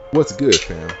What's good,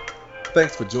 fam?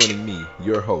 Thanks for joining me,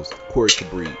 your host, Corey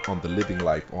Cabri, on the Living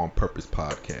Life on Purpose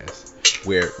podcast,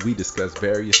 where we discuss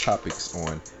various topics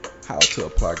on how to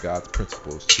apply God's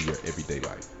principles to your everyday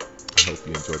life. I hope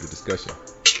you enjoy the discussion.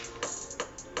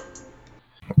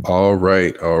 All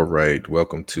right.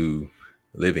 Welcome to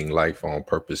Living Life on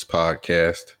Purpose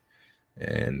podcast.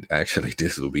 And actually,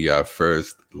 this will be our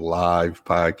first live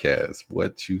podcast.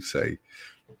 What you say?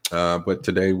 But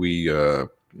today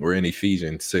we're in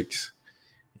Ephesians 6,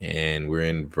 and we're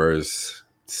in verse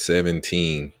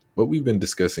 17. What we've been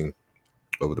discussing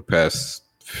over the past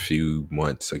few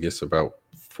months, I guess about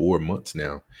 4 months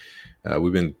now.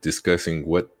 We've been discussing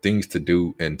what things to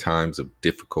do in times of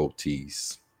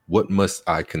difficulties. What must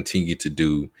I continue to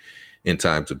do in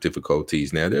times of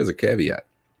difficulties? Now, there's a caveat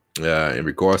in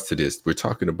regards to this. We're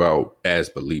talking about as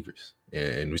believers.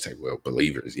 And we say, well,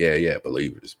 believers. Yeah,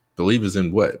 believers. Believers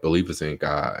in what? Believers in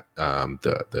God,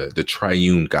 the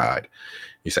triune God.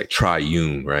 You say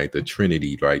triune, right? The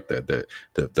Trinity, right? The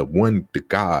one, the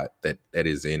God that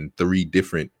is in three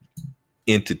different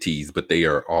entities, but they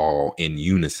are all in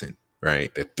unison,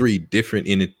 right? They're three different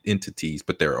entities,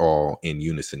 but they're all in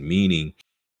unison, meaning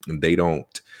they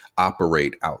don't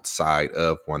operate outside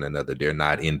of one another. They're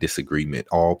not in disagreement.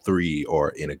 All three are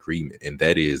in agreement, and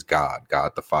that is God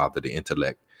the Father, the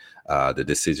intellect, the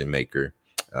decision maker,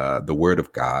 the Word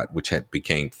of God, which had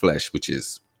became flesh, which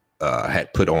is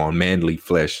had put on manly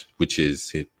flesh, which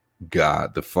is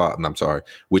God the Father. I'm sorry,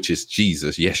 which is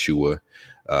Jesus, Yeshua,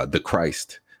 the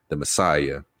Christ, the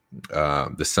Messiah,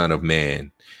 the Son of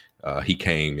Man. He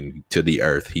came to the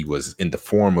earth. He was in the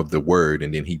form of the Word,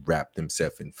 and then he wrapped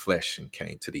himself in flesh and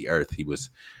came to the earth. He was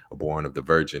born of the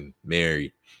Virgin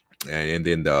Mary, and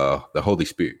then the Holy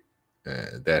Spirit.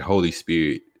 That Holy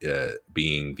Spirit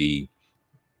being the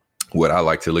what I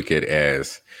like to look at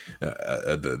as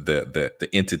the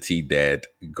entity that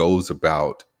goes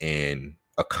about and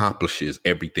accomplishes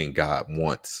everything God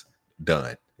wants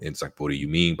done. And it's like, what do you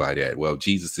mean by that? Well,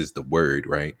 Jesus is the Word,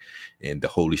 right? And the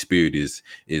Holy Spirit is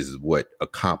what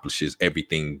accomplishes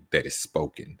everything that is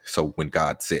spoken. So when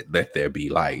God said, "Let there be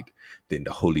light," then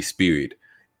the Holy Spirit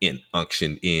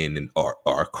unctioned in and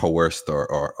are coerced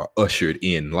or ushered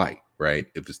in light, right?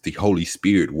 It was the Holy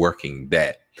Spirit working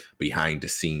that behind the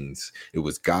scenes. It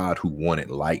was God who wanted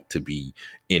light to be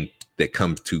in, that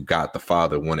comes to God the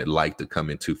Father wanted light to come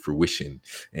into fruition.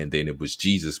 And then it was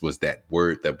Jesus was that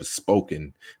word that was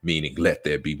spoken, meaning let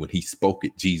there be. When he spoke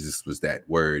it, Jesus was that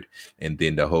word. And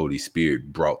then the Holy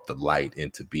Spirit brought the light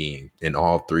into being. And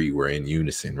all three were in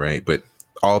unison, right? But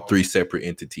all three separate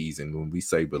entities. And when we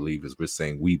say believers, we're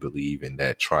saying we believe in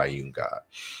that triune God.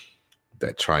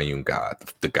 That triune God,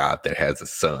 the God that has a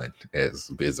son,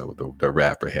 as Bizzo, the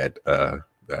rapper, had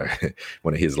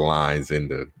one of his lines in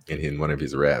one of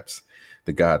his raps.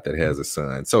 The God that has a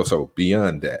son. So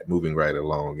beyond that, moving right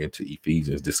along into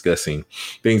Ephesians, discussing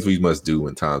things we must do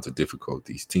in times of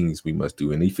difficulties, things we must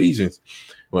do in Ephesians.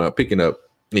 Well, picking up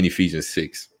in Ephesians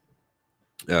 6,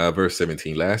 verse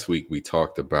 17. Last week we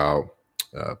talked about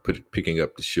picking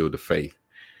up the shield of faith.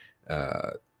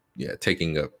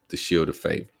 Taking up the shield of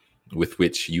faith, with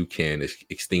which you can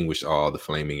extinguish all the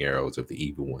flaming arrows of the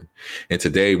evil one. And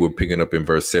today we're picking up in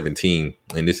verse 17,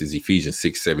 and this is Ephesians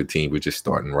 6:17. We're just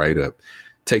starting right up.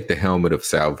 Take the helmet of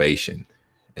salvation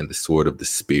and the sword of the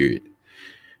Spirit,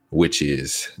 which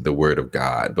is the word of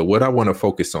God. But what I want to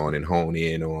focus on and hone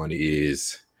in on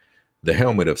is the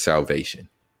helmet of salvation.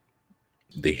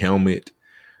 The helmet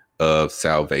of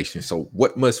salvation. So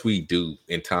what must we do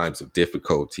in times of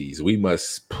difficulties? We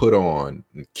must put on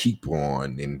and keep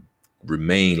on and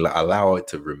allow it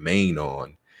to remain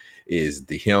on is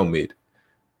the helmet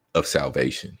of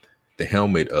salvation. The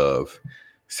helmet of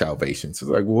salvation. So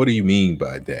like, what do you mean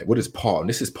by that? What is Paul? And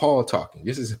this is Paul talking.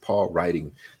 This is Paul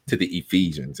writing to the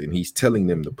Ephesians, and he's telling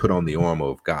them to put on the armor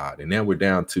of God. And now we're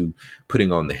down to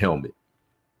putting on the helmet.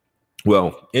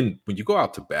 Well, when you go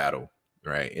out to battle,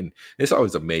 right, and it's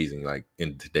always amazing, like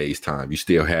in today's time, you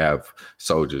still have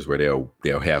soldiers where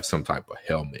they'll have some type of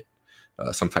helmet,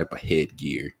 some type of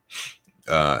headgear.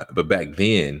 But back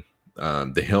then,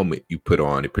 the helmet you put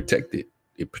on, it protected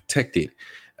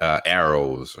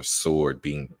arrows or sword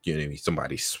being,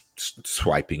 somebody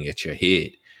swiping at your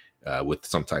head with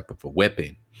some type of a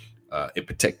weapon. It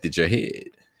protected your head,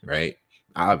 right?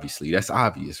 Obviously, that's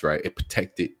obvious, right? It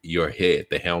protected your head.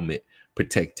 The helmet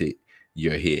protected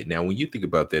your head. Now, when you think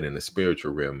about that in the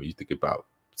spiritual realm, you think about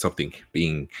something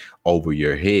being over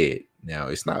your head. Now,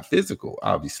 it's not physical,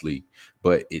 obviously,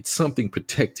 but it's something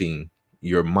protecting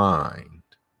your mind,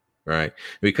 right?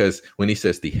 Because when he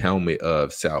says the helmet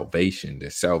of salvation, the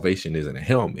salvation isn't a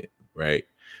helmet, right?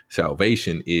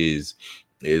 Salvation is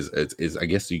is I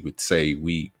guess you could say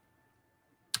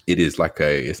it is like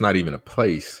it's not even a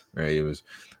place, right? It was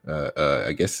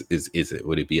I guess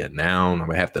would it be a noun? I'm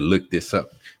gonna have to look this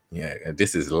up. Yeah,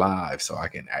 this is live, so I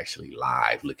can actually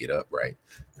live look it up, right?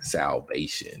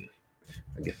 Salvation.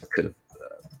 I guess I could have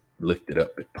looked it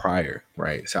up prior,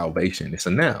 right? Salvation, it's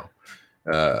a noun.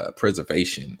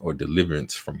 Preservation or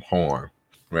deliverance from harm,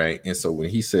 right? And so when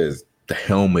he says the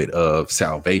helmet of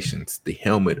salvation, the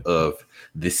helmet of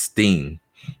this thing,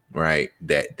 right?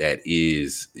 That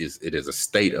is it is a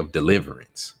state of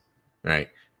deliverance, right?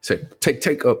 So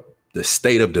take up the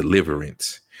state of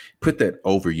deliverance, put that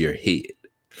over your head,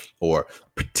 or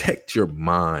protect your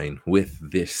mind with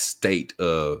this state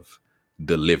of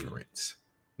deliverance.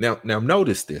 Now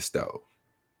notice this though,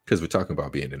 because we're talking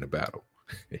about being in a battle.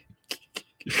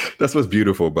 That's what's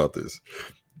beautiful about this.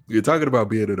 You're talking about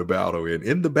being in a battle, and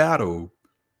in the battle,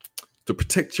 to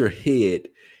protect your head,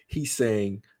 he's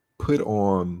saying, put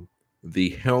on the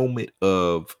helmet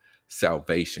of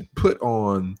salvation. Put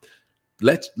on,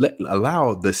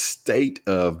 allow the state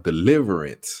of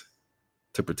deliverance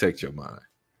to protect your mind.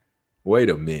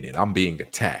 Wait a minute, I'm being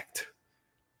attacked,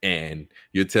 and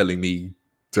you're telling me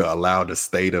to allow the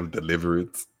state of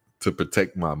deliverance to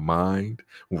protect my mind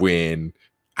when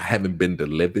I haven't been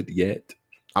delivered yet?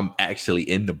 I'm actually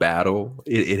in the battle.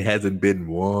 It hasn't been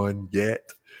won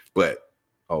yet, but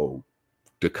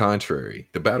the contrary,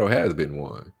 the battle has been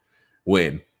won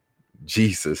when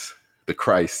Jesus, the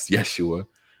Christ, Yeshua,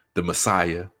 the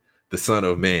Messiah, the Son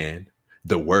of Man,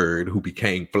 the Word who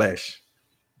became flesh,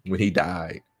 when he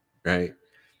died, right?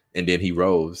 And then he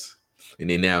rose, and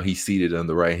then now he's seated on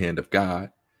the right hand of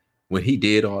God. When he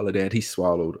did all of that, he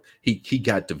swallowed, he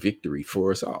got the victory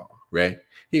for us all, right?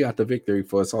 He got the victory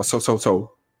for us all.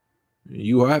 So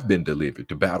you have been delivered.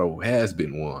 The battle has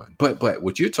been won. But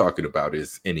what you're talking about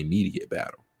is an immediate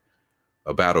battle,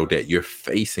 a battle that you're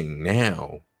facing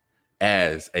now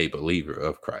as a believer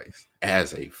of Christ,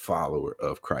 as a follower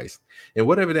of Christ, and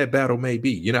whatever that battle may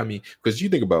be. You know what I mean? Because you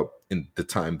think about in the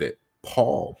time that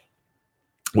Paul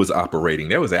was operating,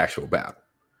 there was actual battle.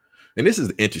 And this is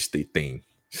the interesting thing.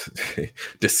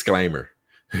 Disclaimer.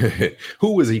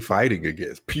 Who was he fighting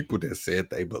against? People that said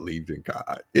they believed in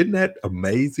God. Isn't that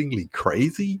amazingly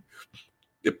crazy?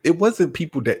 It wasn't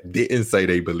people that didn't say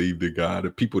they believed in God,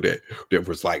 or people that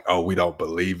was like, oh, we don't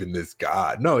believe in this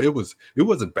God. No, it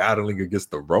wasn't battling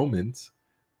against the Romans.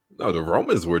 No, the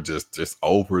Romans were just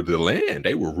over the land.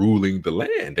 They were ruling the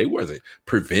land. They wasn't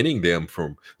preventing them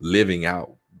from living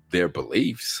out their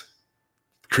beliefs.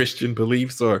 Christian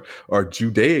beliefs or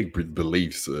Judaic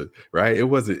beliefs, right? It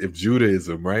wasn't if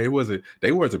Judaism, right?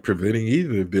 They wasn't preventing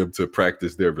either of them to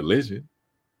practice their religion.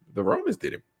 The Romans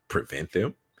didn't prevent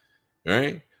them,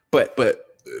 right? But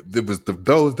there was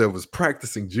those that was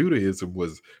practicing Judaism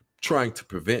was trying to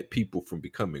prevent people from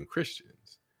becoming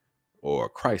Christians or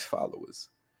Christ followers.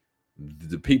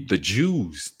 The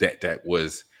Jews that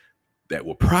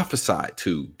were prophesied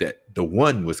to that the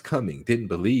one was coming didn't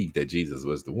believe that Jesus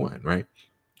was the one, right?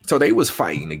 So they was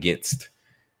fighting against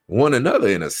one another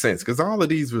in a sense, because all of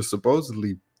these were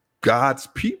supposedly God's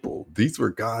people. These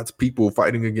were God's people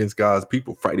fighting against God's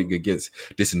people, fighting against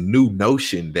this new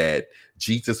notion that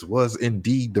Jesus was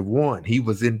indeed the one. He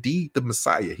was indeed the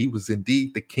Messiah. He was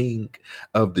indeed the King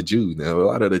of the Jews. Now, a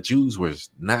lot of the Jews were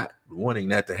not wanting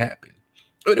that to happen.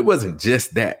 But it wasn't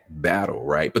just that battle,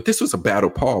 right? But this was a battle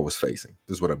Paul was facing.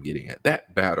 This is what I'm getting at.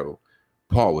 That battle,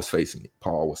 Paul was facing it.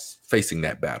 Paul was facing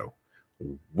that battle.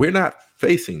 We're not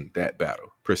facing that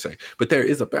battle per se, but there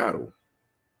is a battle.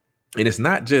 And it's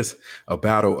not just a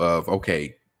battle of,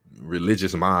 okay,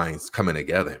 religious minds coming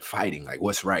together and fighting like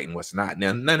what's right and what's not.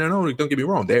 Now, no, don't get me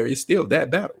wrong. There is still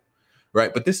that battle,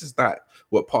 right? But this is not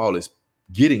what Paul is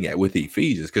getting at with the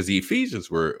Ephesians, because the Ephesians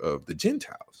were of the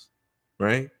Gentiles,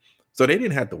 right? So they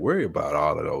didn't have to worry about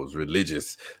all of those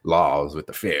religious laws with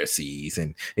the Pharisees,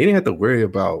 and they didn't have to worry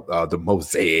about the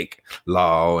Mosaic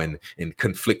law and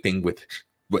conflicting with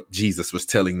what Jesus was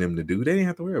telling them to do. They didn't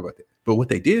have to worry about that. But what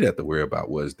they did have to worry about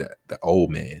was that the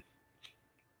old man,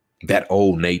 that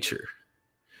old nature,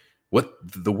 what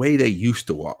the way they used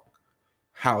to walk,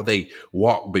 how they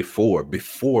walked before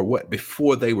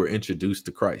they were introduced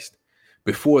to Christ,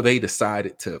 before they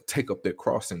decided to take up their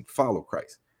cross and follow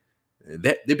Christ.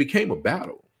 That it became a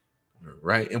battle,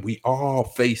 right? And we all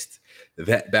faced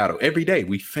that battle every day.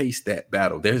 We face that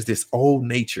battle. There's this old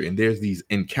nature, and there's these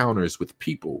encounters with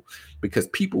people, because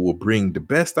people will bring the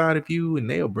best out of you and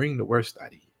they'll bring the worst out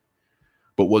of you.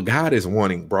 But what God is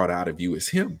wanting brought out of you is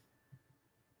Him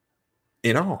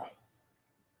in all.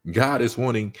 God is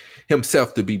wanting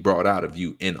Himself to be brought out of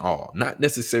you in all, not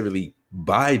necessarily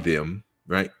by them,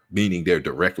 right? Meaning they're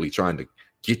directly trying to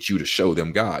get you to show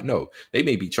them God. No, they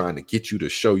may be trying to get you to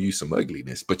show you some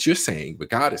ugliness, but you're saying, but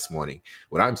God is wanting,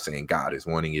 what I'm saying God is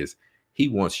wanting is he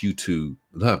wants you to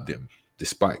love them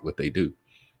despite what they do.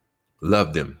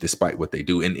 Love them despite what they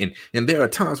do. And there are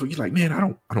times where you're like, man, I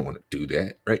don't want to do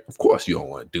that, right? Of course you don't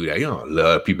want to do that. You don't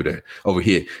love people that over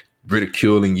here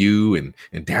ridiculing you and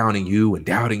downing you and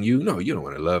doubting you. No, you don't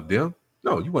want to love them.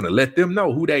 No, you want to let them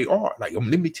know who they are. Like, let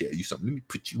me tell you something. Let me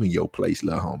put you in your place,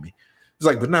 little homie. It's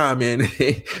like, but nah, man. And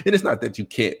it's not that you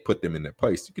can't put them in their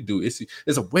place. You can do it.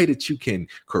 There's a way that you can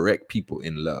correct people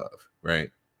in love,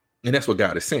 right? And that's what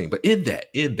God is saying. But in that,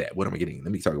 what am I getting?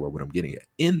 Let me talk about what I'm getting at.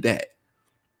 In that,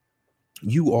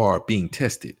 you are being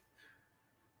tested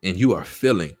and you are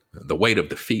feeling the weight of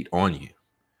defeat on you.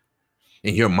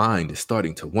 And your mind is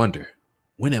starting to wonder,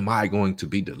 when am I going to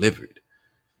be delivered?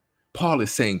 Paul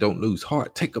is saying, don't lose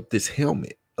heart. Take up this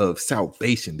helmet of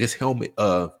salvation, this helmet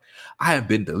of I have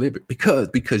been delivered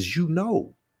because you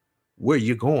know where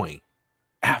you're going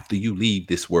after you leave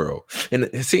this world. And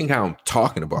seeing how I'm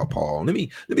talking about Paul, let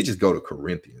me just go to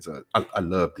Corinthians. I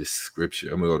love this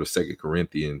scripture. I'm gonna go to 2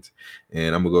 Corinthians,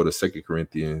 and I'm gonna go to 2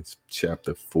 Corinthians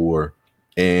chapter 4.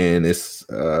 And it's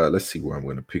let's see where I'm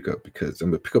gonna pick up, because I'm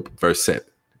gonna pick up verse 7.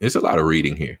 There's a lot of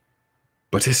reading here,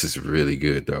 but this is really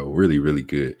good though. Really, really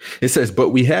good. It says, but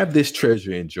we have this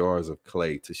treasure in jars of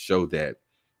clay to show that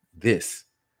this.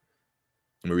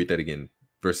 I'm gonna read that again.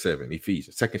 Verse 7,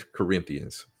 Ephesians, 2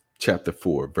 Corinthians chapter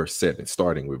 4, verse 7,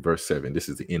 starting with verse 7. This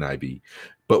is the NIV.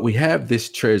 But we have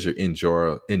this treasure in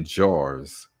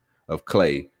jars of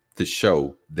clay to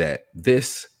show that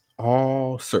this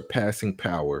all surpassing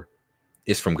power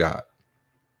is from God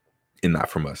and not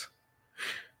from us.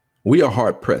 We are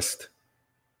hard pressed.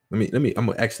 I'm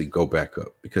gonna actually go back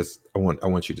up because I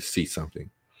want you to see something.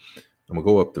 I'm gonna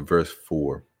go up to verse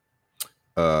 4.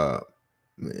 I'm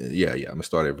gonna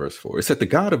start at verse 4. It said, the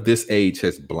God of this age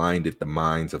has blinded the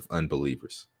minds of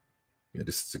unbelievers. Yeah,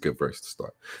 this is a good verse to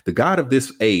start. The God of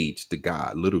this age, the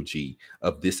God, little g,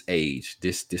 of this age,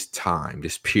 this time,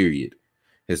 this period,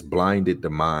 has blinded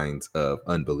the minds of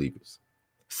unbelievers,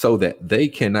 so that they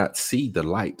cannot see the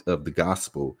light of the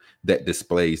gospel that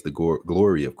displays the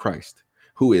glory of Christ,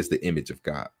 who is the image of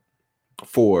God.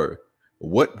 For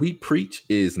what we preach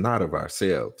is not of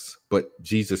ourselves, but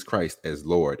Jesus Christ as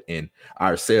Lord, and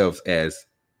ourselves as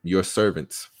your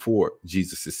servants for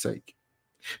Jesus' sake.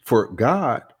 For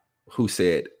God, who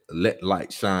said, let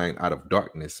light shine out of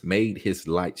darkness, made his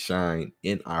light shine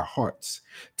in our hearts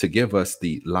to give us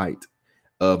the light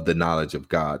of the knowledge of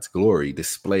God's glory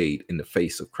displayed in the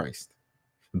face of Christ.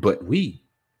 But we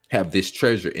have this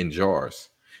treasure in jars.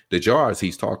 The jars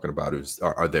he's talking about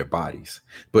are their bodies.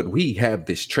 But we have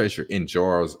this treasure in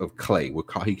jars of clay.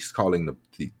 He's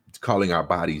calling our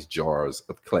bodies jars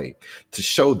of clay, to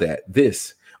show that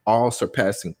this all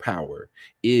surpassing power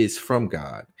is from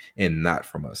God and not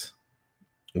from us.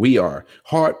 We are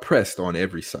hard pressed on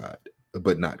every side,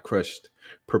 but not crushed,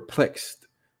 perplexed,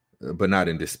 but not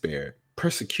in despair,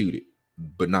 persecuted,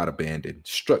 but not abandoned,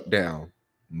 struck down,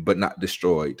 but not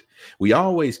destroyed. We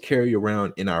always carry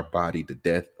around in our body the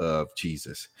death of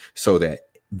Jesus, so that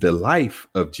the life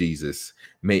of Jesus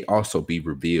may also be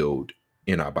revealed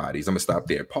in our bodies. I'm gonna stop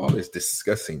there. Paul is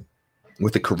discussing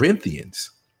with the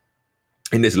Corinthians,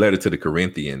 in this letter to the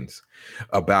Corinthians,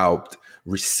 about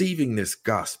receiving this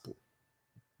gospel.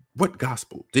 What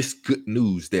gospel? This good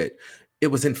news that it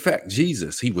was in fact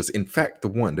Jesus. He was in fact the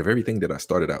one, the very thing that I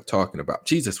started out talking about.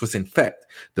 Jesus was in fact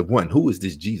the one. Who is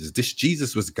this Jesus? This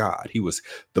Jesus was God. He was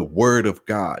the Word of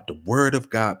God. The Word of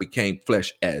God became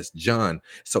flesh, as John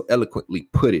so eloquently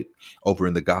put it over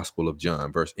in the Gospel of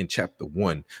John, in chapter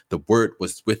 1. The Word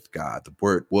was with God. The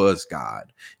Word was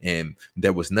God. And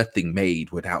there was nothing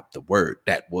made without the Word.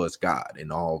 That was God.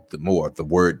 And all the more, the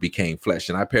Word became flesh.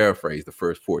 And I paraphrase the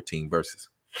first 14 verses.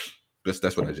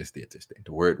 That's what I just did this thing.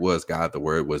 The Word was God, the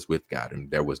Word was with God, and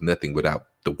there was nothing without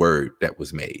the Word that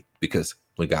was made. Because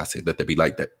when God said, let there be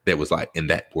light, that there was light, and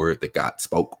that word that God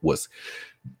spoke was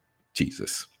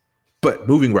Jesus. But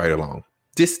moving right along,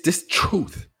 this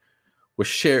truth was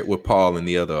shared with Paul and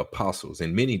the other apostles,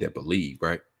 and many that believe,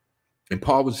 right? And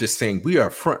Paul was just saying, we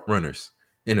are front runners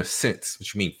in a sense.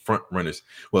 What you mean front runners?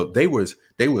 Well, they were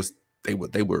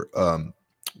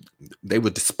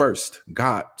dispersed.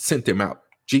 God sent them out.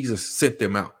 Jesus sent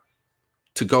them out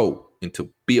to go and to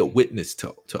be a witness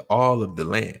to all of the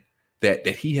land that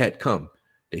he had come,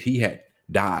 that he had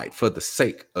died for the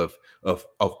sake of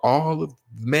all of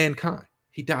mankind.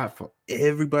 He died for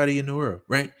everybody in the world,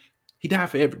 right? He died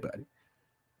for everybody.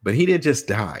 But he didn't just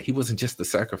die. He wasn't just the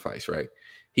sacrifice, right?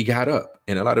 He got up,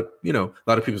 and a lot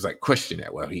of people's like question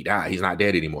that. Well, he died. He's not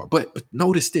dead anymore. But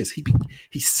notice this: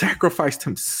 he sacrificed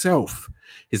himself,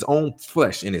 his own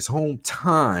flesh, and his own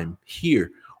time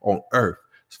here on earth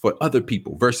for other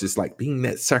people, versus like being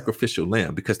that sacrificial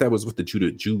lamb, because that was what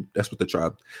the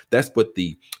that's what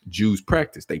the Jews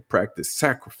practiced. They practiced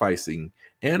sacrificing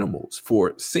animals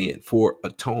for sin, for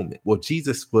atonement. Well,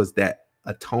 Jesus was that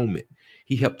atonement.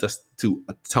 He helped us to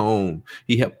atone.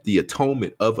 He helped the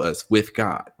atonement of us with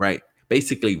God, right?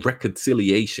 Basically,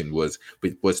 reconciliation was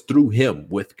through him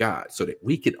with God, so that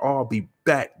we could all be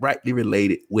back rightly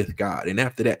related with God. And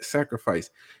after that sacrifice,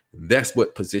 that's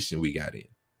what position we got in.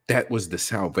 That was the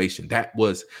salvation. That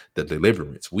was the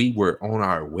deliverance. We were on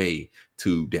our way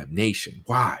to damnation.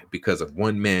 Why? Because of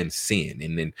one man's sin.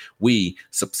 And then we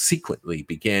subsequently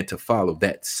began to follow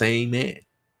that same man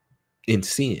in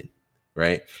sin,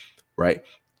 right? Right?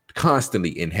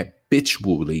 Constantly and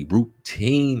habitually,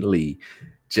 routinely,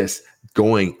 just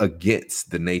going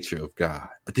against the nature of God.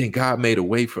 But then God made a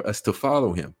way for us to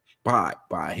follow him by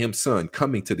his son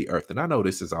coming to the earth. And I know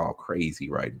this is all crazy,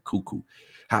 right? And cuckoo.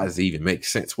 How does it even make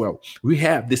sense? Well, we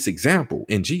have this example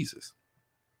in Jesus,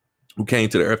 who came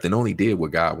to the earth and only did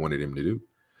what God wanted him to do.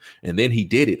 And then he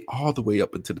did it all the way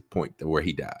up until the point where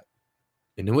he died.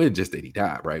 And it wasn't just that he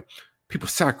died, right? People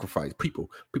sacrificed, people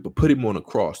put him on a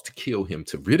cross to kill him,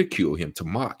 to ridicule him, to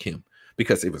mock him,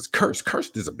 because it was cursed.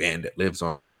 Cursed is a man that lives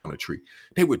on a tree.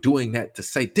 They were doing that to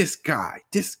say, this guy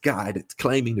that's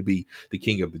claiming to be the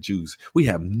king of the Jews, we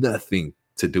have nothing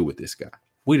to do with this guy.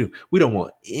 We don't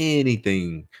want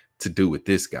anything to do with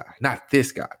this guy. Not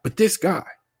this guy, but this guy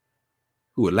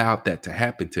who allowed that to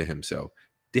happen to himself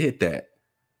did that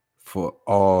for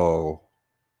all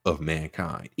of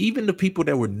mankind. Even the people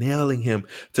that were nailing him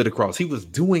to the cross, he was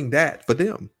doing that for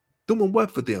them. Doing what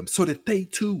for them? So that they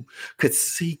too could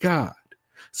see God.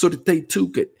 So that they too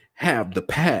could have the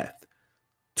path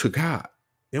to God.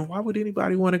 And why would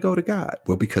anybody want to go to God?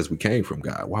 Well, because we came from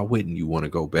God. Why wouldn't you want to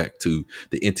go back to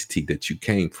the entity that you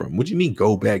came from? What do you mean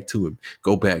go back to him?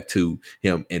 Go back to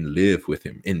him and live with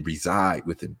him and reside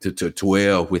with him, to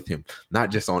dwell with him,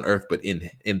 not just on earth, but in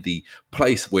the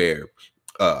place where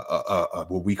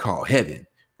what we call heaven,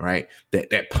 right?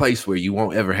 That place where you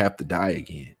won't ever have to die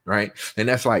again, right? And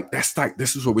that's like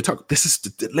this is what we're talking. This is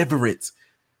the deliverance,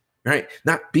 right?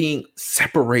 Not being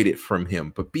separated from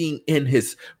him, but being in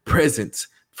his presence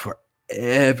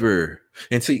forever.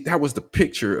 And see, that was the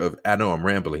picture of, I know I'm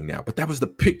rambling now, but that was the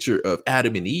picture of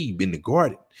Adam and Eve in the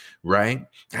garden, right?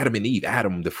 Adam and Eve,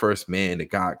 Adam, the first man that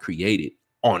God created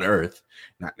on earth,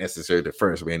 not necessarily the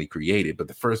first man he created, but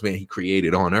the first man he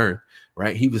created on earth,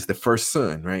 right? He was the first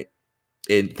son, right?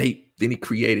 And then he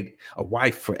created a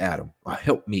wife for Adam, a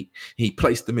helpmeet. He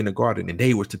placed them in the garden, and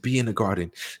they were to be in the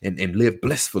garden and live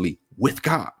blissfully with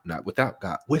God, not without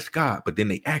God, with God. But then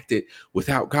they acted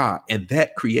without God, and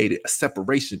that created a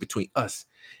separation between us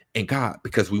and God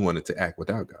because we wanted to act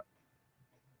without God.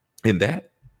 And that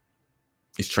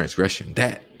is transgression.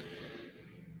 That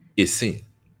is sin.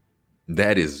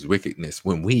 That is wickedness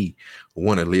when we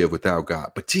want to live without God.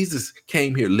 But Jesus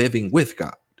came here living with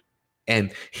God.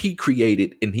 And he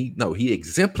created and he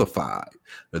exemplified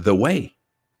the way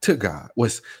to God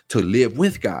was to live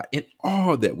with God in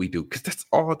all that we do, because that's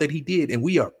all that he did. And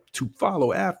we are to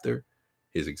follow after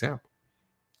his example.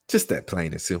 Just that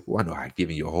plain and simple. I know I've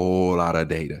given you a whole lot of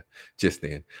data just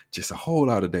then, just a whole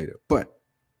lot of data, but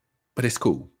it's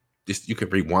cool. You can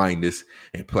rewind this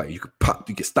and play. You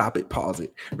can stop it, pause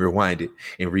it, rewind it,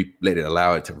 and let it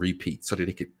allow it to repeat so that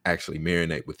it could actually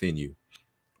marinate within you.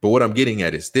 But what I'm getting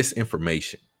at is this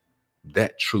information,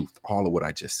 that truth, all of what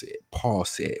I just said. Paul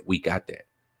said we got that.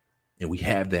 And we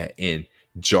have that in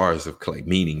jars of clay,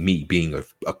 meaning me being a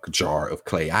jar of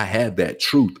clay. I have that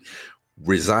truth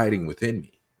residing within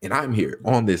me. And I'm here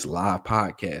on this live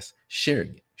podcast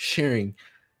sharing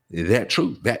that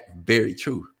truth, that very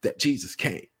truth that Jesus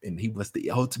came and he was the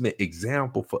ultimate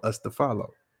example for us to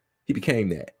follow. He became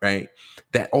that, right?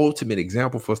 That ultimate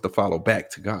example for us to follow back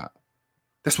to God.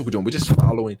 That's what we're doing. We're just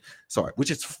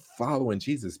following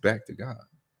Jesus back to God.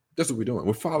 That's what we're doing.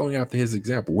 We're following after his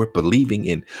example. We're believing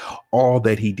in all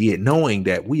that he did, knowing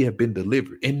that we have been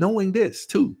delivered, and knowing this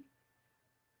too,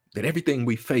 that everything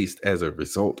we faced as a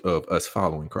result of us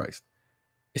following Christ,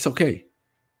 it's okay.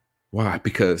 Why?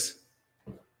 Because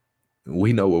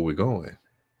we know where we're going.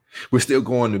 We're still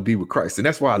going to be with Christ. And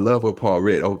that's why I love what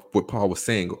Paul was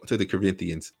saying to the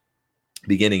Corinthians,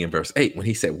 beginning in verse 8, when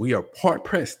he said, we are hard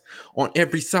pressed on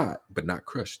every side, but not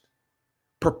crushed,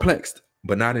 perplexed,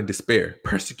 but not in despair,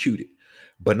 persecuted,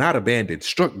 but not abandoned,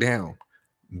 struck down,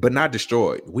 but not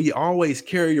destroyed. We always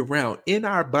carry around in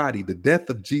our body the death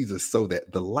of Jesus so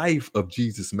that the life of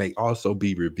Jesus may also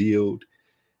be revealed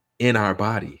in our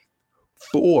body.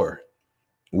 For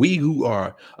we who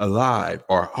are alive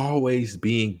are always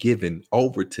being given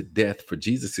over to death for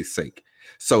Jesus' sake,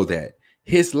 so that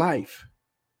his life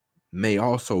may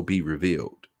also be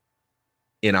revealed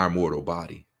in our mortal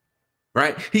body.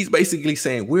 Right? He's basically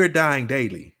saying we're dying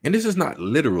daily. And this is not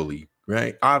literally,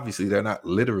 right? Obviously, they're not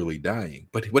literally dying.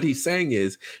 But what he's saying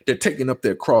is they're taking up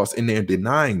their cross and they're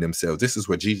denying themselves. This is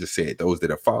what Jesus said. Those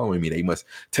that are following me, they must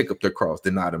take up their cross,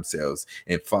 deny themselves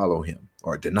and follow him,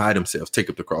 or deny themselves, take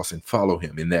up the cross and follow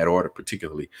him, in that order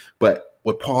particularly. But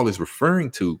what Paul is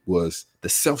referring to was the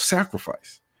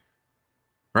self-sacrifice,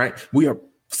 right? We are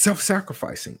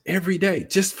self-sacrificing every day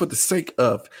just for the sake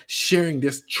of sharing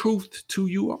this truth to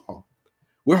you all.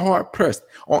 We're hard pressed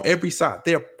on every side.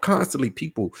 There are constantly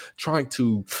people trying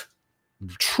to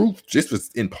truth. This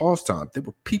was in Paul's time. There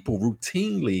were people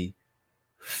routinely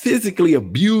physically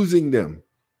abusing them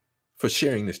for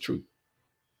sharing this truth.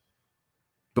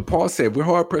 But Paul said we're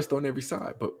hard pressed on every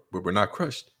side, but we're not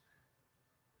crushed.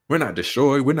 We're not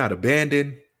destroyed. We're not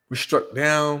abandoned. We're struck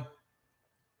down,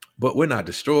 but we're not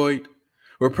destroyed.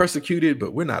 We're persecuted,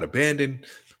 but we're not abandoned.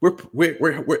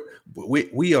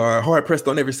 We are hard pressed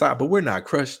on every side, but we're not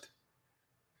crushed.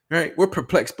 Right? We're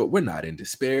perplexed, but we're not in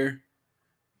despair.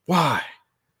 Why?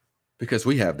 Because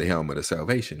we have the helmet of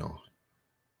salvation on.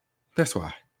 That's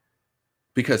why.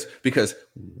 Because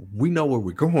we know where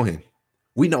we're going.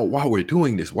 We know why we're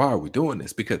doing this. Why are we doing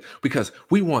this? Because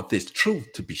we want this truth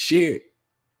to be shared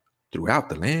throughout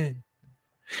the land.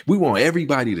 We want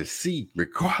everybody to see,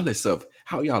 regardless of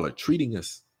how y'all are treating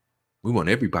us. We want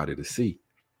everybody to see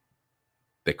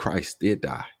that Christ did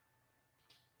die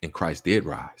and Christ did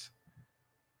rise.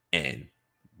 And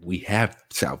we have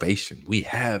salvation. We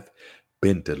have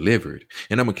been delivered.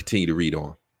 And I'm going to continue to read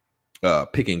on,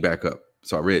 picking back up.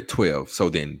 So I read 12. So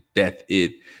then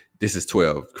this is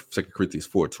 12, 2 Corinthians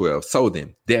 4:12. So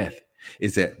then death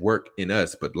is at work in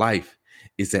us, but life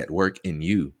is at work in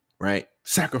you, right?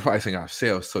 Sacrificing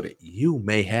ourselves so that you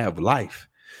may have life.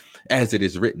 As it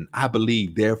is written, I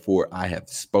believe, therefore I have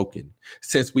spoken.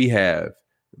 Since we have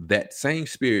that same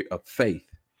spirit of faith,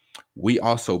 we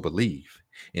also believe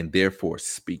and therefore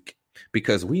speak,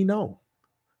 because we know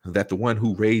that the one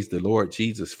who raised the Lord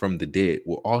Jesus from the dead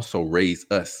will also raise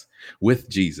us with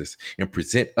Jesus and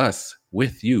present us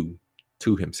with you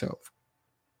to himself.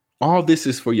 All this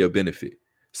is for your benefit,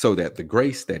 so that the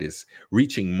grace that is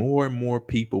reaching more and more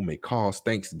people may cause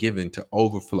thanksgiving to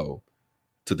overflow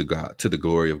to the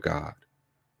glory of God.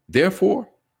 Therefore,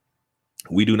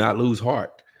 we do not lose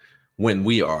heart when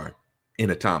we are in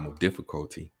a time of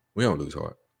difficulty. We don't lose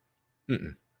heart.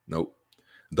 Nope.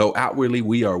 Though outwardly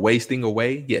we are wasting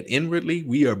away, yet inwardly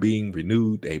we are being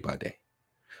renewed day by day.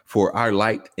 For our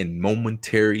light and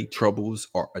momentary troubles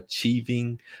are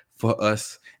achieving for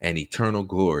us an eternal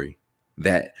glory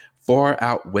that far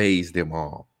outweighs them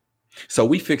all. So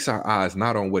we fix our eyes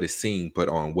not on what is seen, but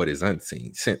on what is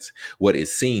unseen, since what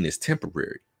is seen is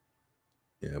temporary,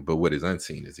 but what is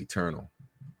unseen is eternal.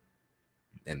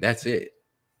 And that's it.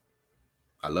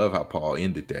 I love how Paul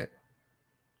ended that.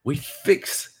 We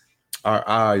fix our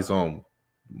eyes on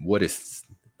what is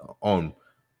on.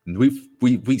 We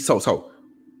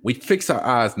fix our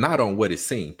eyes not on what is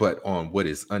seen, but on what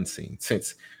is unseen,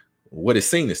 since what is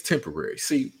seen is temporary.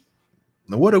 See,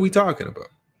 now what are we talking about?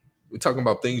 We're talking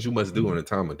about things you must do in a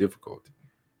time of difficulty,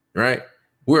 right?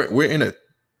 We're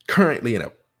currently in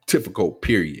a difficult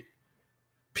period.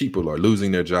 People are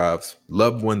losing their jobs.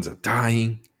 Loved ones are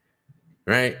dying,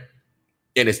 right?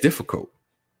 And it's difficult.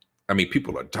 I mean,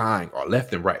 people are dying or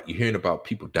left and right. You're hearing about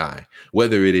people dying,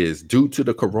 whether it is due to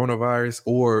the coronavirus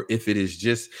or if it is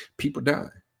just people dying.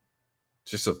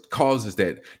 Just causes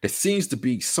that seems to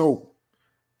be so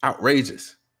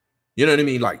outrageous. You know what I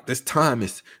mean? Like this time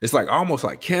it's like almost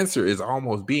like cancer is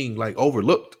almost being like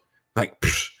overlooked, like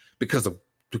because of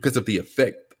the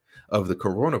effect of the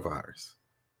coronavirus,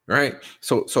 right?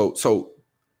 So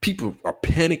people are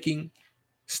panicking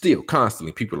still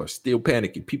constantly. People are still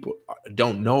panicking. People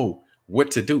don't know what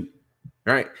to do,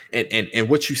 right? And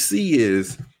what you see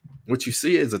is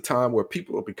a time where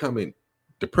people are becoming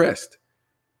depressed.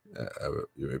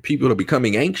 People are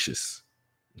becoming anxious.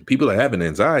 People are having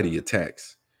anxiety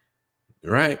attacks.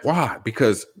 Right? Why?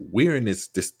 Because we're in this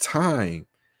time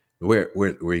where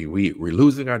we're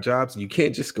losing our jobs, and you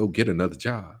can't just go get another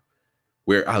job.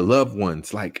 Where our loved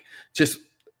ones, like just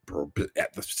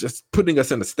putting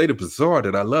us in a state of bizarre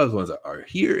that our loved ones are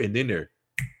here and then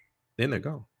they're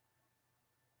gone.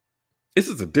 This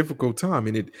is a difficult time,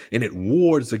 and it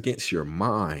wars against your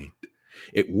mind.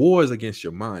 It wars against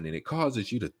your mind, and it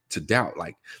causes you to doubt.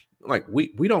 Like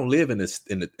we don't live in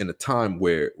a time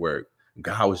where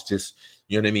God was just,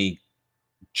 you know what I mean?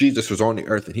 Jesus was on the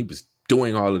earth and he was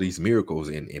doing all of these miracles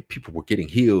and people were getting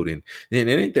healed. And it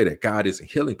ain't that God isn't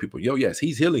healing people. Yes,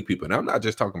 he's healing people. And I'm not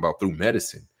just talking about through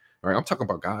medicine. Right? I'm talking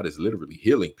about God is literally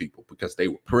healing people because they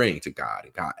were praying to God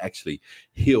and God actually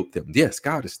healed them. Yes,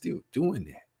 God is still doing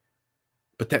that.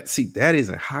 But that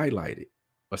isn't highlighted.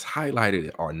 What's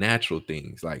highlighted are natural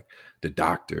things like the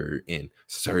doctor and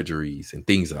surgeries and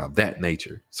things of that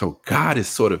nature. So God is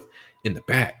sort of in the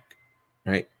back,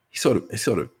 right? He's sort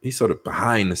of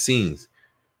behind the scenes,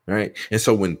 right? And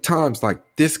so when times like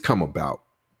this come about,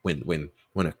 when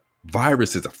a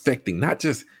virus is affecting not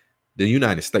just the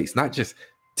United States, not just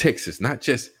Texas, not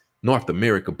just North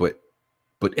America, but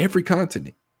every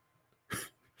continent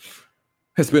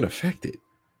has been affected.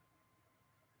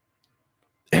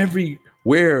 Every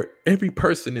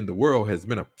person in the world has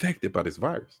been affected by this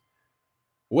virus,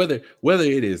 whether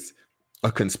it is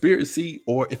a conspiracy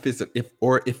or if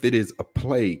it is a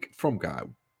plague from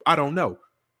God. I don't know,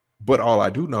 but all I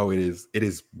do know is it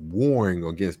is warring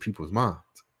against people's minds.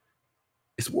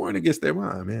 It's warring against their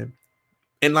mind, man.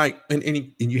 And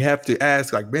and you have to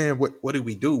ask, like, man, what do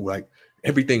we do? Like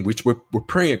everything, which we're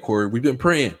praying, Corey. We've been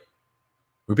praying,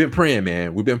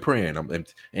 man. We've been praying.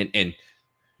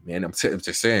 Man, I'm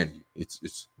just saying,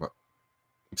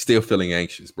 I'm still feeling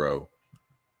anxious, bro.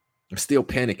 I'm still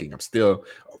panicking. I'm still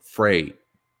afraid.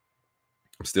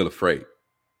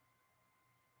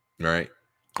 All right.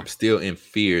 I'm still in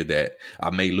fear that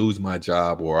I may lose my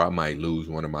job or I might lose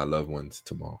one of my loved ones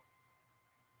tomorrow.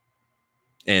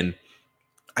 And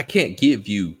I can't give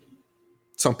you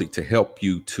something to help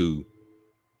you to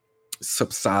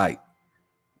subside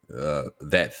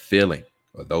that feeling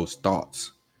or those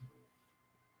thoughts.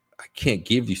 I can't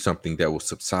give you something that will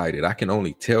subside it. I can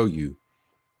only tell you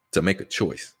to make a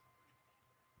choice.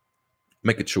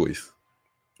 Make a choice.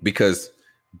 Because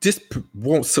this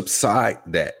won't subside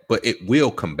that, but it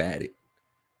will combat it.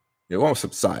 It won't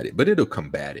subside it, but it'll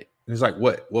combat it. And it's like,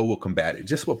 what will combat it?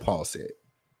 Just what Paul said.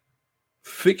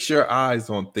 Fix your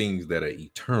eyes on things that are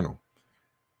eternal,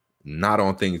 not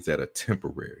on things that are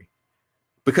temporary.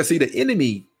 Because see, the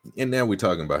enemy, and now we're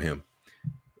talking about him,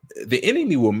 the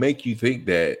enemy will make you think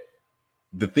that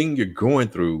the thing you're going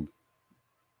through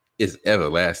is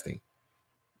everlasting.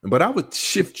 But I would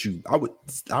shift you. I would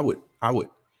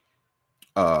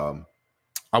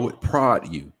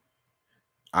prod you.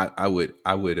 I would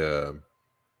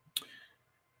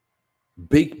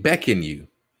beckon you.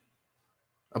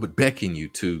 I would beckon you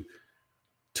to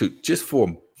just for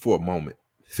a moment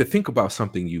to think about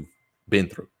something you've been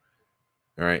through.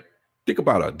 All right. Think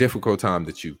about a difficult time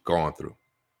that you've gone through.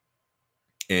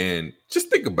 And just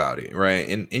think about it, right?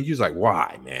 And you're like,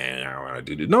 why, man? I don't want to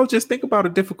do this. No, just think about a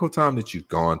difficult time that you've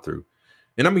gone through.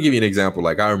 And I'm gonna give you an example.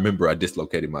 Like I remember I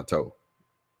dislocated my toe.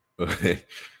 That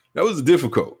was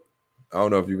difficult. I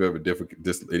don't know if you've ever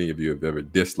any of you have ever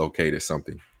dislocated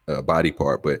something, a body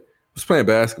part, but I was playing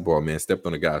basketball, man, stepped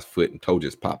on a guy's foot and toe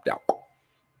just popped out.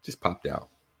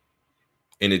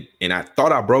 And I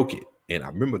thought I broke it. And I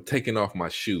remember taking off my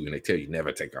shoe, and they tell you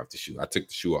never take off the shoe. I took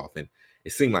the shoe off, and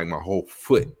it seemed like my whole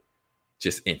foot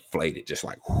just inflated, just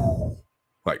like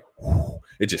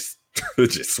it just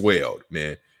swelled,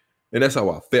 man. And that's how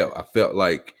I felt. I felt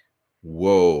like,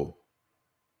 whoa,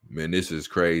 man, this is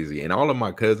crazy. And all of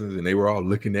my cousins, and they were all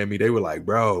looking at me. They were like,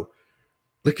 bro,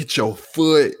 look at your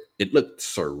foot. It looked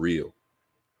surreal.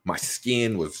 My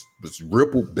skin was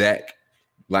rippled back,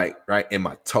 like, right, and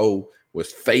my toe was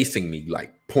facing me,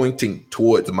 like pointing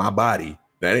towards my body.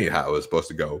 That ain't how it was supposed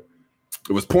to go.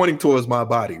 It was pointing towards my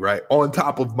body, right? On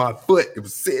top of my foot. It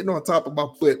was sitting on top of my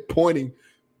foot, pointing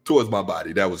towards my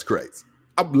body. That was crazy.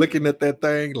 I'm looking at that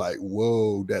thing like,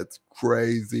 whoa, that's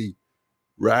crazy,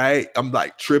 right? I'm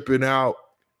like tripping out.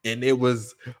 And I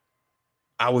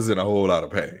was in a whole lot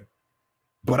of pain.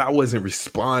 But I wasn't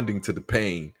responding to the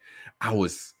pain.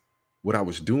 What I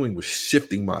was doing was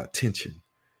shifting my attention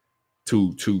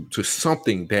to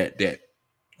something that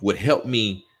would help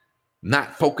me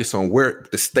not focus on where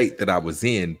the state that I was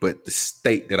in, but the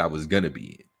state that I was going to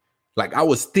be in. Like I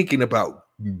was thinking about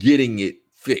getting it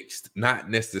fixed, not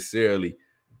necessarily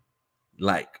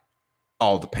like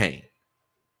all the pain.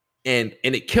 And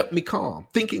it kept me calm,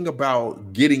 thinking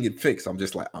about getting it fixed. I'm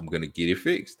just like, I'm going to get it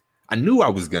fixed. I knew I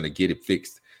was going to get it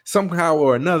fixed. Somehow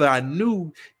or another, I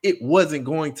knew it wasn't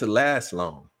going to last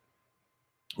long.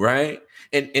 Right.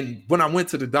 And when I went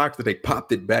to the doctor, they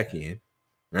popped it back in.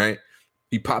 Right.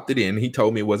 He popped it in. He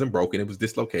told me it wasn't broken. It was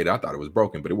dislocated. I thought it was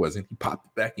broken, but it wasn't. He popped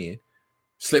it back in.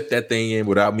 Slipped that thing in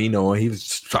without me knowing. He was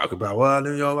just talking about, well,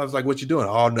 I was like, what you doing?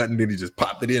 Oh, nothing. Then he just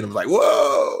popped it in. I was like,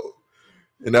 whoa.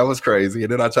 And that was crazy.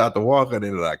 And then I tried to walk on it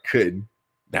and I couldn't.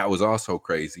 That was also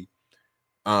crazy.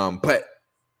 But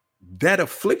that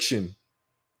affliction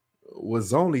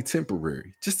was only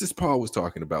temporary. Just as Paul was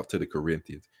talking about to the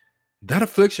Corinthians. That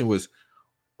affliction was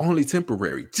only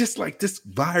temporary. Just like this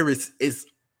virus is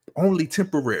only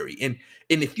temporary. And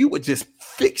if you would just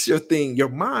fix your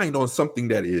mind on something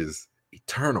that is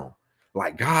eternal,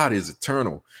 like God is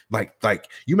eternal, like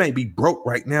you may be broke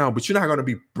right now, but you're not going to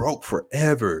be broke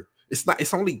forever.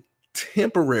 It's only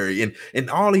temporary. And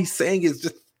all he's saying is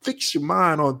just fix your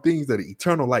mind on things that are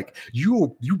eternal. Like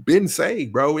you've been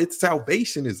saved, bro. It's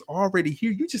salvation is already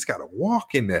here. You just got to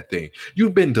walk in that thing.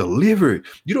 You've been delivered.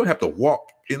 You don't have to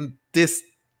walk in this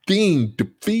thing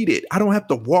defeated. I don't have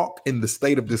to walk in the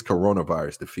state of this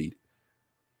coronavirus defeated.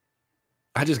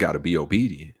 I just got to be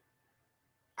obedient.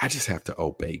 I just have to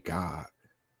obey God.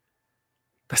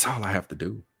 That's all I have to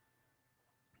do.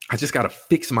 I just got to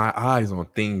fix my eyes on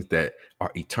things that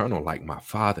are eternal, like my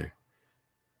Father.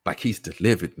 Like he's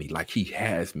delivered me, like he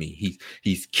has me.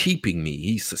 He's keeping me.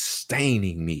 He's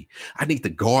sustaining me. I need to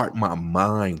guard my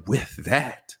mind with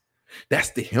that.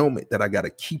 That's the helmet that I got to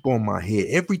keep on my head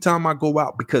every time I go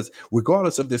out, because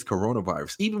regardless of this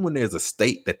coronavirus, even when there's a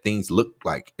state that things look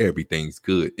like everything's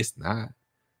good, it's not.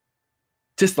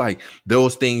 Just like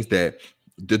those things that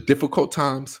the difficult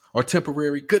times are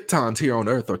temporary, good times here on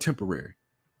earth are temporary,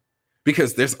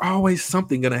 because there's always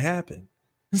something going to happen.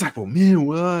 It's like, well, man,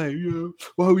 why?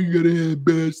 Why we got to have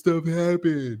bad stuff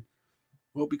happen?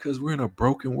 Well, because we're in a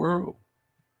broken world.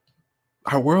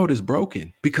 Our world is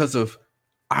broken because of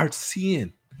our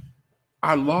sin,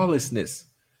 our lawlessness,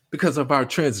 because of our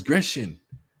transgression.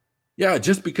 Yeah,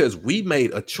 just because we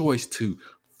made a choice to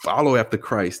follow after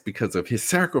Christ because of his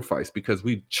sacrifice, because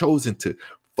we've chosen to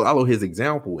follow his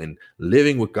example and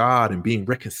living with God and being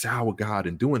reconciled with God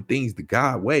and doing things the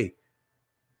God way.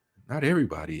 Not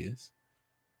everybody is.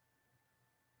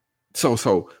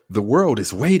 So the world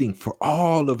is waiting for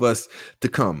all of us to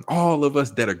come, all of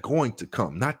us that are going to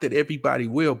come. Not that everybody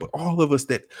will, but all of us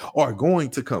that are going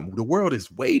to come. The world is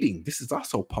waiting. This is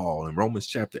also Paul in Romans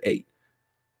chapter 8.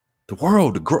 The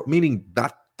world, meaning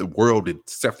not the world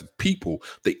itself, the people,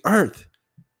 the earth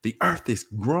is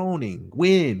groaning.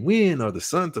 When are the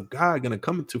sons of God going to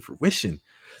come into fruition?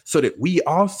 So that we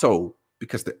also,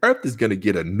 because the earth is going to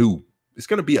get it's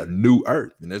going to be a new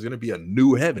earth, and there's going to be a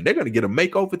new heaven. They're going to get a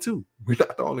makeover too. We're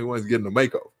not the only ones getting a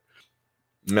makeover.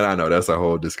 And I know that's a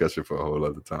whole discussion for a whole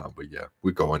other time, but yeah,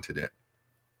 we go into that.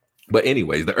 But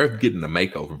anyways, the earth getting a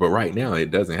makeover, but right now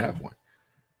it doesn't have one.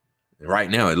 And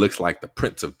right now it looks like the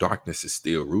prince of darkness is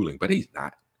still ruling, but he's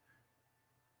not.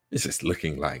 It's just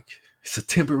looking like it's a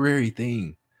temporary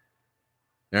thing.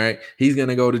 All right. He's going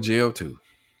to go to jail too.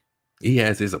 He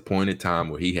has his appointed time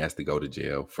where he has to go to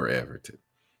jail forever too.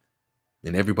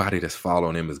 And everybody that's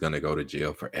following him is going to go to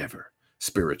jail forever.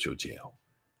 Spiritual jail.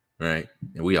 Right?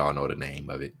 And we all know the name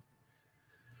of it.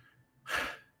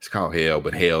 It's called hell,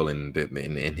 but hell and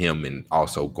him and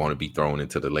also going to be thrown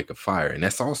into the lake of fire. And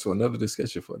that's also another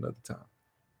discussion for another time.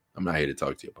 I'm not here to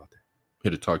talk to you about that. I'm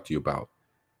here to talk to you about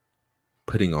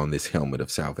putting on this helmet of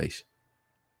salvation.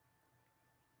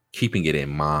 Keeping it in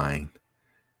mind,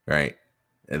 right?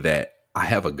 That I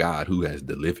have a God who has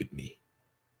delivered me.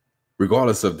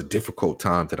 Regardless of the difficult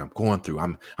times that I'm going through,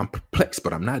 I'm perplexed,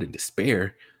 but I'm not in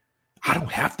despair. I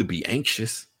don't have to be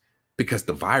anxious because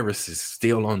the virus is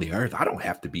still on the earth. I don't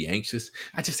have to be anxious.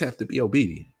 I just have to be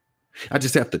obedient. I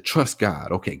just have to trust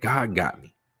God. Okay, God got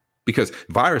me. Because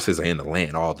viruses are in the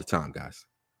land all the time, guys.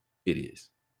 It is.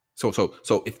 So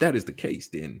if that is the case,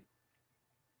 then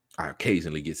I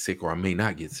occasionally get sick, or I may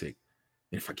not get sick.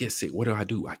 And if I get sick, what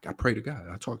do? I pray to God.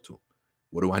 I talk to him.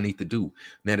 What do I need to do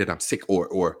now that I'm sick?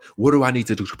 Or what do I need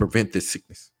to do to prevent this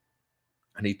sickness?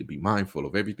 I need to be mindful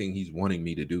of everything he's wanting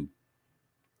me to do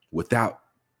without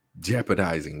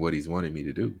jeopardizing what he's wanting me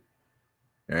to do.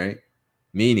 All right?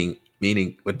 Meaning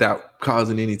without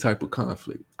causing any type of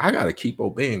conflict. I got to keep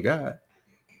obeying God.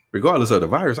 Regardless of the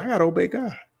virus, I got to obey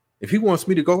God. If he wants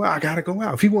me to go out, I got to go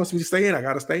out. If he wants me to stay in, I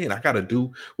got to stay in. I got to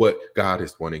do what God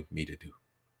is wanting me to do.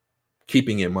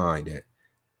 Keeping in mind that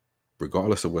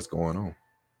regardless of what's going on,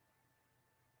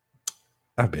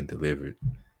 I've been delivered.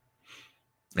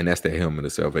 And that's the helmet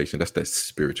of salvation. That's that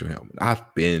spiritual helmet.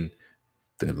 I've been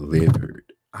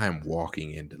delivered. I am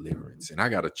walking in deliverance. And I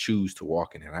got to choose to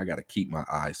walk in it. I got to keep my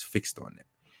eyes fixed on it.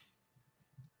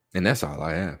 And that's all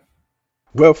I have.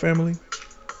 Well, family,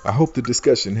 I hope the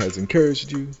discussion has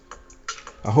encouraged you.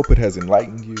 I hope it has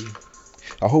enlightened you.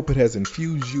 I hope it has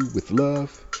infused you with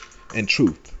love and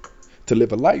truth to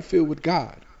live a life filled with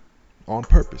God on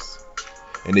purpose?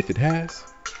 And if it has,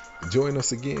 join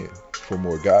us again for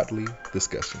more godly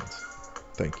discussions.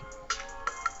 Thank you.